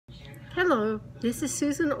Hello, this is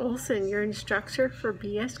Susan Olson, your instructor for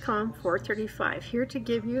BSCOM 435, here to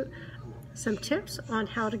give you some tips on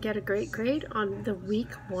how to get a great grade on the week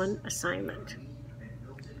 1 assignment.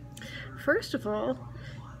 First of all,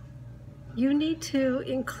 you need to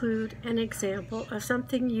include an example of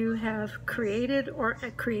something you have created or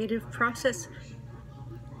a creative process,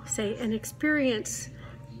 say an experience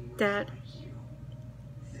that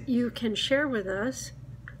you can share with us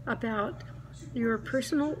about your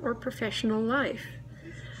personal or professional life.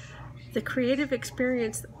 The creative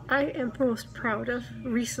experience I am most proud of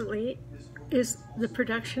recently is the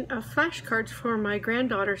production of flashcards for my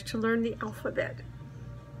granddaughters to learn the alphabet.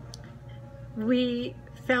 We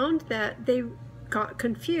found that they got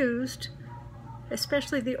confused,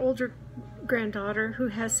 especially the older granddaughter who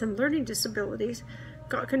has some learning disabilities,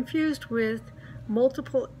 got confused with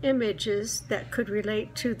multiple images that could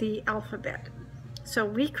relate to the alphabet. So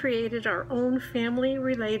we created our own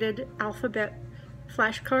family-related alphabet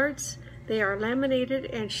flashcards. They are laminated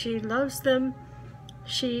and she loves them.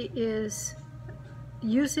 She is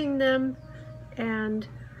using them, and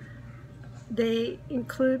they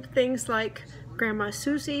include things like Grandma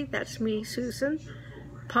Susie, that's me, Susan.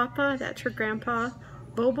 Papa, that's her grandpa.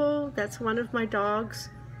 Bobo, that's one of my dogs.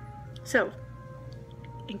 So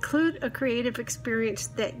include a creative experience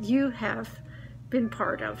that you have been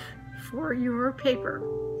part of for your paper.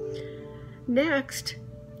 Next,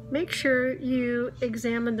 make sure you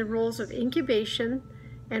examine the roles of incubation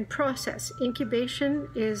and process. Incubation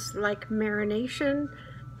is like marination,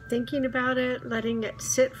 thinking about it, letting it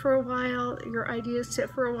sit for a while, your ideas sit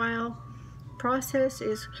for a while. Process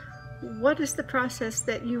is, what is the process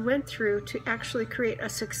that you went through to actually create a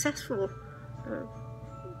successful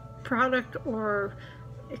product or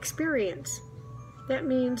experience? That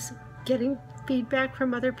means getting feedback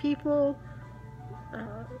from other people,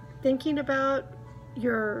 thinking about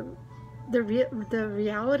the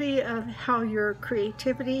reality of how your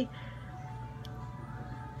creativity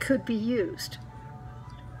could be used.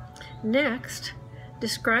 Next,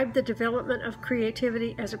 describe the development of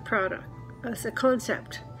creativity as a product, as a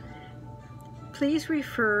concept. Please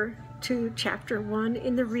refer to chapter 1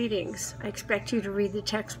 in the readings. I expect you to read the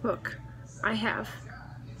textbook. I have.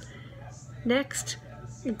 Next,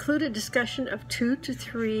 include a discussion of 2 to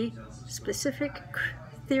 3 specific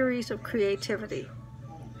theories of creativity.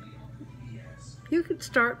 You could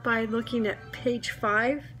start by looking at page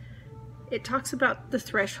 5. It talks about the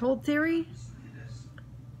threshold theory.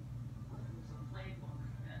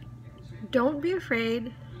 Don't be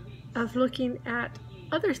afraid of looking at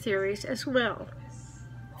other theories as well.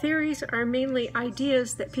 Theories are mainly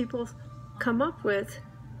ideas that people come up with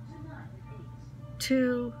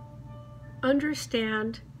to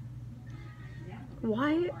understand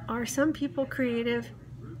why are some people creative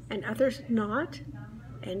and others not,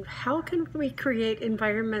 and how can we create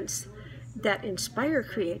environments that inspire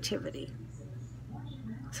creativity.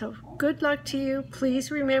 So good luck to you. Please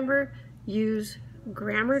remember, use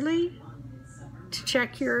Grammarly to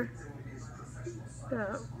check your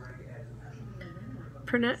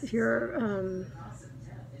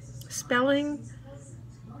spelling,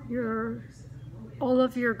 all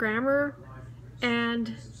of your grammar,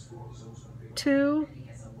 and 2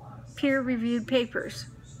 peer-reviewed papers.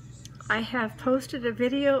 I have posted a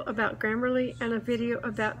video about Grammarly and a video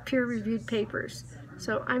about peer-reviewed papers.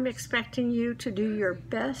 So I'm expecting you to do your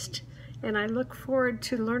best, and I look forward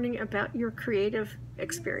to learning about your creative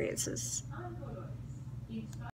experiences.